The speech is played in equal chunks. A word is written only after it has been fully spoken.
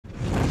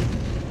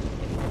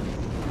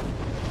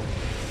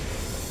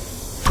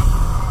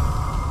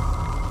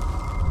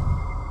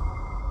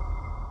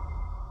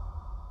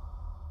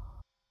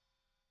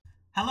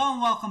Hello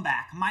and welcome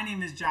back. My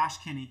name is Josh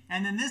Kinney,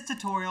 and in this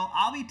tutorial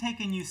I'll be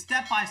taking you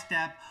step by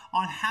step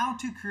on how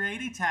to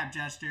create a tab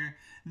gesture.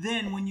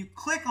 Then when you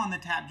click on the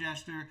tab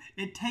gesture,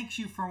 it takes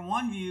you from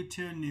one view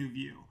to a new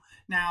view.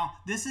 Now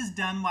this is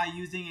done by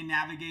using a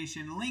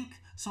navigation link,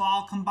 so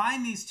I'll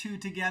combine these two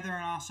together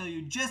and I'll show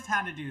you just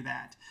how to do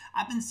that.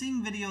 I've been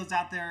seeing videos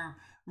out there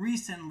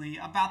recently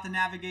about the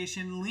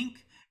navigation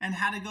link and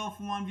how to go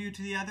from one view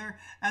to the other,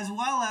 as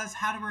well as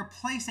how to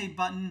replace a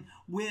button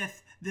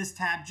with this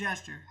tab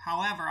gesture.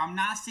 However, I'm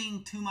not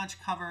seeing too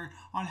much covered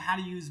on how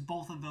to use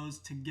both of those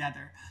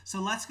together.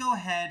 So let's go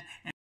ahead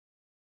and...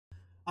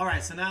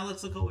 Alright, so now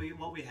let's look at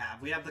what we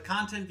have. We have the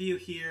content view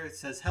here. It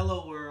says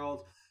hello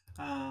world.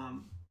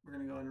 We're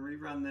going to go ahead and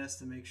rerun this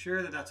to make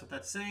sure that that's what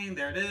that's saying.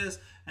 There it is.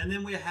 And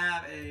then we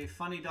have a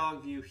funny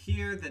dog view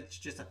here that's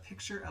just a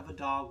picture of a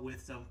dog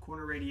with some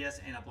corner radius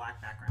and a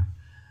black background.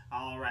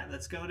 All right,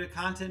 let's go to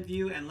content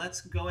view and let's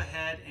go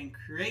ahead and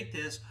create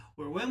this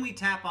where when we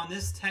tap on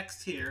this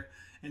text here,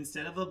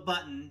 instead of a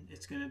button,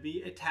 it's going to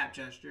be a tap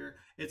gesture.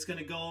 It's going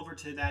to go over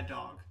to that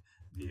dog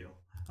view.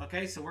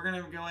 Okay, so we're going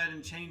to go ahead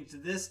and change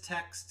this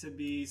text to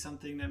be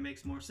something that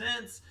makes more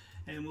sense.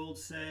 And we'll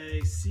say,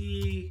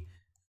 see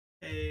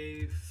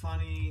a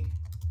funny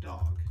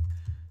dog.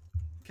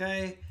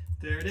 Okay,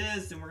 there it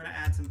is. Then we're going to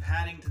add some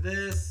padding to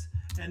this.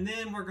 And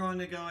then we're going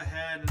to go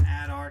ahead and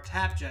add our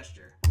tap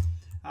gesture.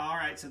 All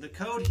right, so the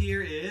code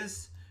here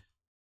is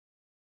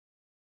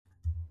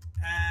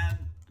add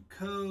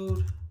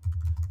code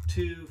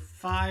to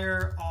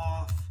fire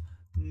off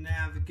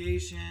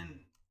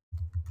navigation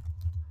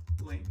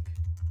link.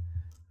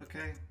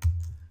 Okay,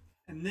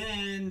 and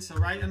then so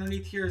right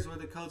underneath here is where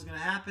the code's going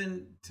to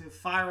happen to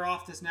fire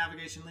off this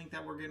navigation link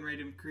that we're getting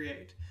ready to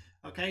create.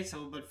 Okay,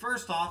 so but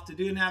first off, to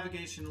do a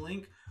navigation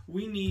link,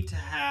 we need to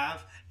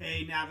have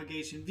a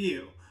navigation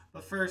view.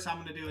 But first, I'm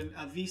going to do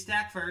a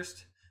VStack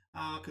first.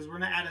 Because we're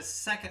going to add a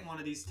second one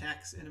of these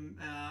texts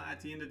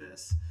at the end of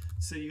this,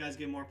 so you guys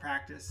get more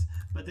practice.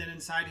 But then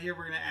inside here,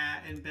 we're going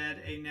to embed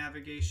a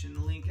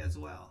navigation link as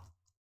well.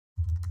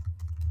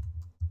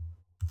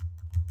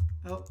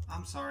 Oh,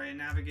 I'm sorry, a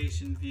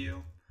navigation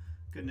view.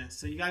 Goodness.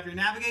 So you got your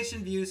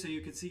navigation view, so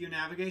you can see your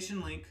navigation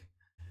link.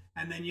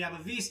 And then you have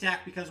a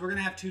VStack because we're going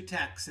to have two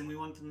texts, and we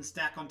want them to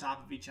stack on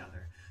top of each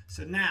other.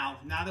 So now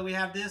that we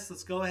have this,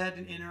 let's go ahead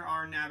and enter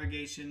our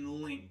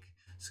navigation link.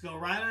 Let's go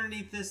right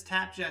underneath this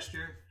tap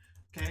gesture.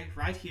 Okay,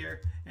 right here,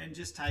 and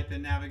just type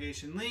in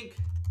navigation link.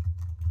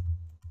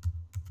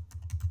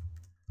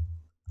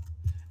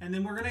 And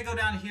then we're going to go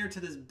down here to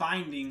this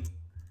binding.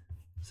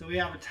 So we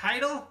have a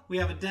title, we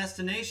have a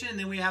destination, and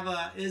then we have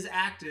a is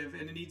active,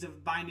 and it needs a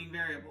binding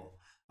variable.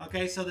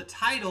 Okay, so the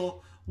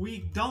title, we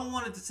don't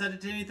want it to set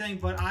it to anything,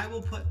 but I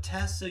will put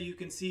test so you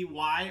can see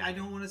why I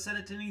don't want to set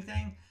it to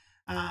anything.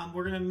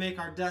 We're going to make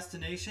our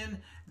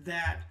destination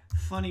that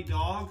funny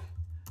dog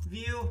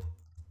view.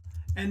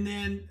 And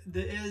then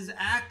the is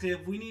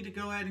active, we need to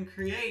go ahead and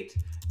create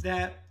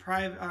that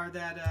private or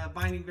that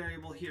binding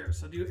variable here.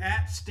 So do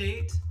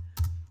 @state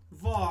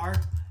var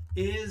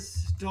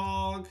is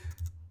dog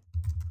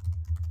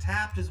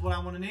tapped is what I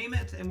want to name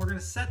it, and we're going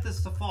to set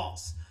this to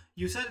false.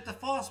 You set it to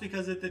false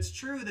because if it's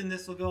true, then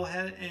this will go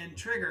ahead and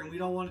trigger, and we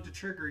don't want it to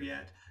trigger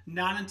yet,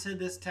 not until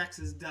this text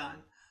is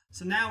done.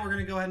 So now we're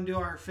going to go ahead and do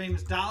our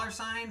famous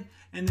 $,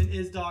 and then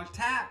is dog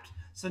tapped.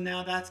 So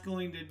now that's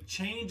going to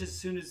change as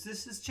soon as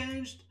this is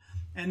changed.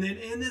 And then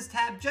in this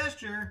tab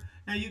gesture,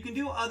 now you can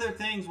do other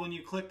things when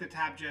you click the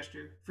tab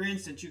gesture. For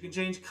instance, you can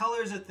change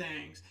colors of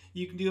things.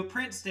 You can do a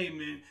print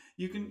statement.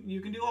 You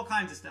can do all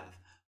kinds of stuff.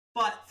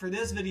 But for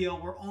this video,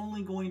 we're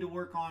only going to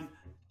work on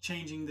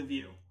changing the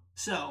view.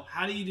 So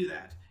how do you do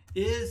that?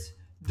 Is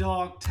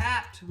dog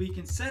tapped, we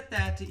can set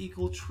that to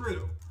equal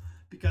true.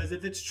 Because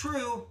if it's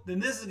true, then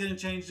this is going to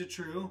change to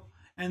true.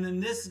 And then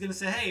this is going to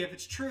say, hey, if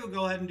it's true,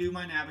 go ahead and do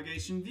my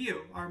navigation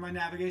view or my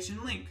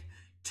navigation link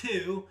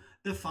to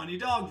the funny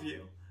dog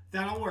view.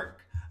 That'll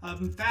work. A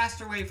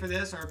faster way for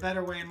this, or a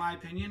better way in my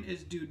opinion,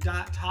 is do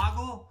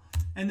 .toggle,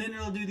 and then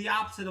it'll do the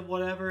opposite of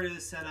whatever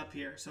is set up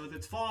here. So if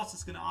it's false,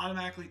 it's going to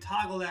automatically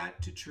toggle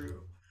that to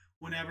true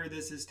whenever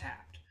this is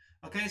tapped.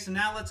 Okay, so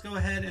now let's go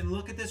ahead and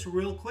look at this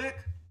real quick.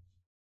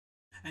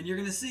 And you're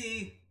going to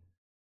see,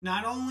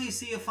 not only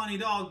see a funny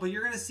dog, but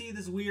you're going to see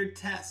this weird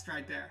test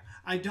right there.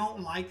 I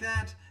don't like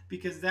that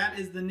because that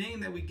is the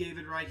name that we gave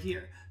it right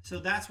here. So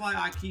that's why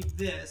I keep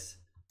this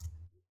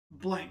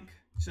blank.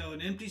 So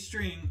an empty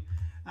string.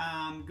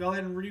 Go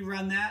ahead and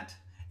rerun that,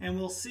 and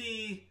we'll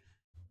see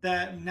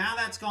that now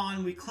that's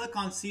gone. We click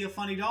on see a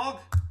funny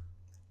dog,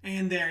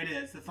 and there it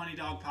is. The funny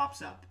dog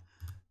pops up.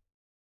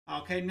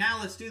 Okay, now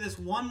let's do this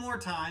one more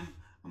time.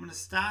 I'm going to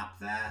stop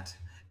that,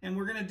 and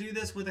we're going to do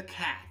this with a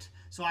cat.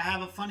 So I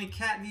have a funny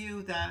cat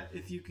view that,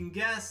 if you can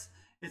guess,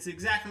 it's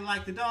exactly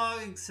like the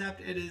dog,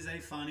 except it is a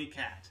funny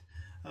cat.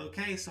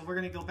 Okay, so we're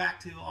going to go back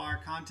to our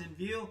content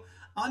view.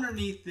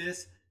 Underneath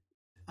this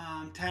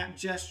tap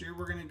gesture,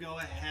 we're going to go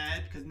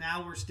ahead, because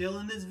now we're still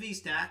in this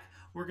VStack,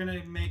 we're going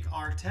to make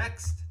our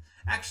text.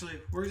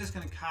 Actually, we're just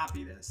going to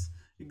copy this.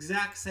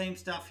 Exact same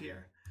stuff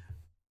here.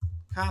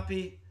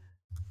 Copy,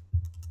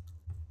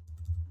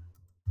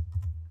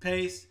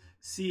 paste,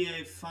 see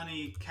a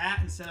funny cat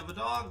instead of a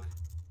dog.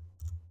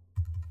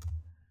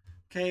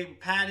 Okay,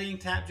 padding,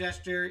 tap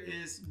gesture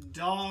is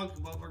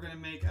dog, but we're going to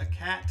make a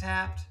cat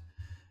tapped.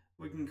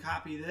 We can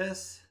copy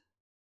this.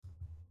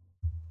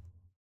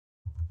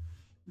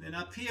 Then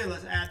up here,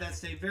 let's add that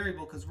state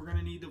variable because we're going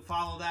to need to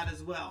follow that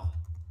as well.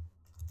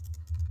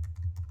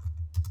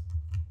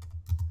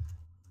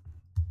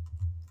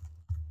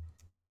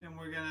 And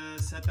we're going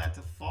to set that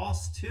to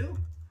false too.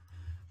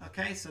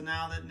 Okay, so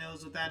now that it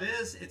knows what that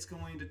is, it's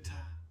going to...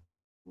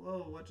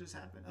 Whoa, what just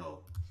happened? Oh,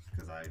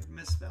 because I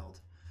misspelled.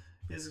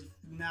 Is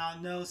now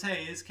it knows,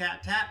 hey, is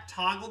cat tap,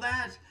 toggle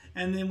that,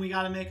 and then we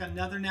got to make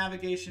another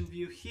navigation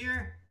view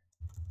here,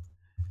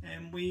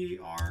 and we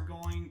are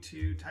going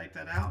to type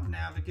that out,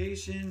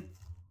 navigation,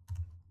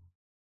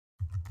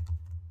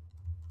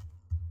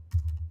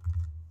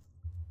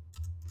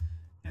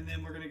 and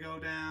then we're going to go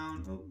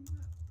down, oh,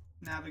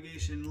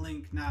 navigation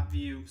link, not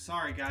view.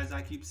 Sorry guys,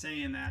 I keep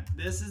saying that.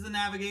 This is the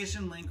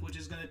navigation link, which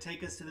is going to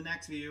take us to the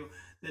next view.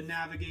 The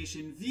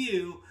navigation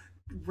view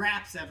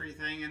wraps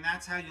everything, and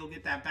that's how you'll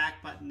get that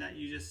back button that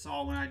you just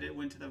saw when I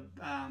went to the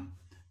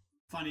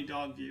funny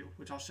dog view,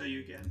 which I'll show you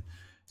again.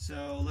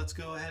 So let's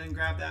go ahead and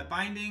grab that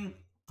binding.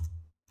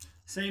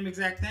 Same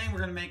exact thing. We're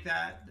going to make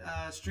that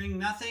string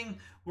nothing.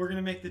 We're going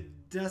to make the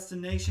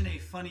destination a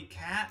funny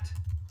cat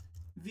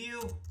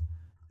view.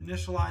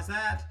 Initialize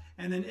that,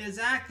 and then is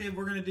active.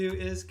 We're going to do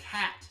is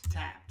cat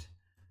tapped,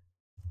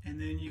 and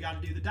then you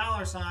got to do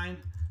the $sign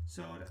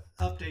so it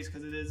updates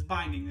because it is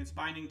binding. It's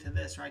binding to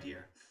this right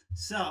here.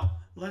 So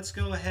let's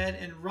go ahead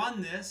and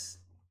run this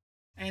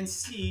and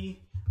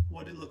see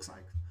what it looks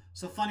like.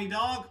 So funny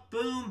dog,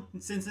 boom.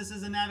 And since this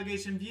is a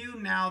navigation view,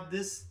 now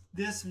this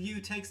view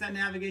takes that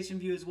navigation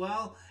view as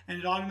well, and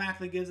it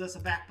automatically gives us a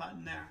back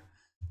button there.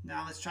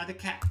 Now let's try the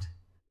cat.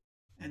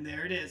 And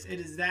there it is. It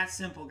is that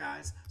simple,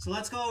 guys. So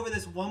let's go over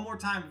this one more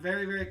time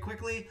very, very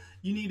quickly.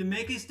 You need to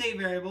make a state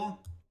variable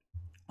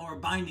or a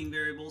binding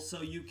variable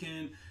so you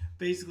can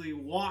basically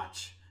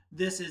watch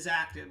this is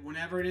active.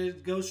 Whenever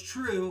it goes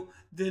true,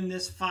 then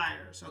this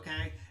fires,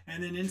 okay?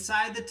 And then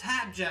inside the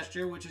tap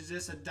gesture, which is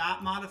just a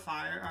dot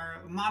modifier,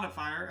 or a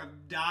modifier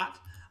of dot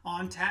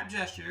on tap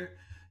gesture,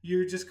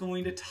 you're just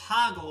going to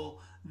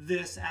toggle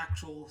this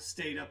actual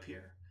state up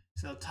here.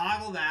 So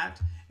toggle that,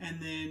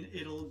 and then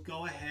it'll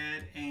go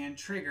ahead and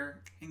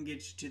trigger and get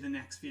you to the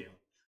next view.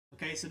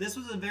 Okay, so this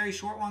was a very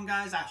short one,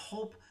 guys. I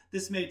hope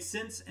this made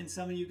sense and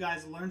some of you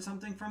guys learned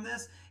something from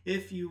this.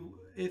 If you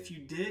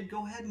did,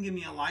 go ahead and give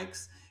me a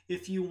likes.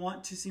 If you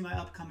want to see my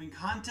upcoming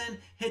content,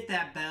 hit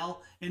that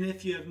bell. And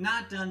if you have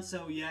not done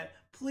so yet,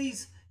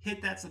 please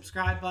hit that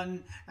subscribe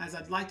button, as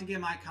I'd like to get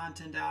my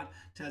content out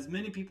to as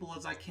many people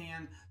as I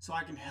can so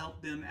I can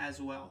help them as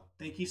well.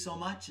 Thank you so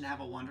much and have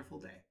a wonderful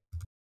day.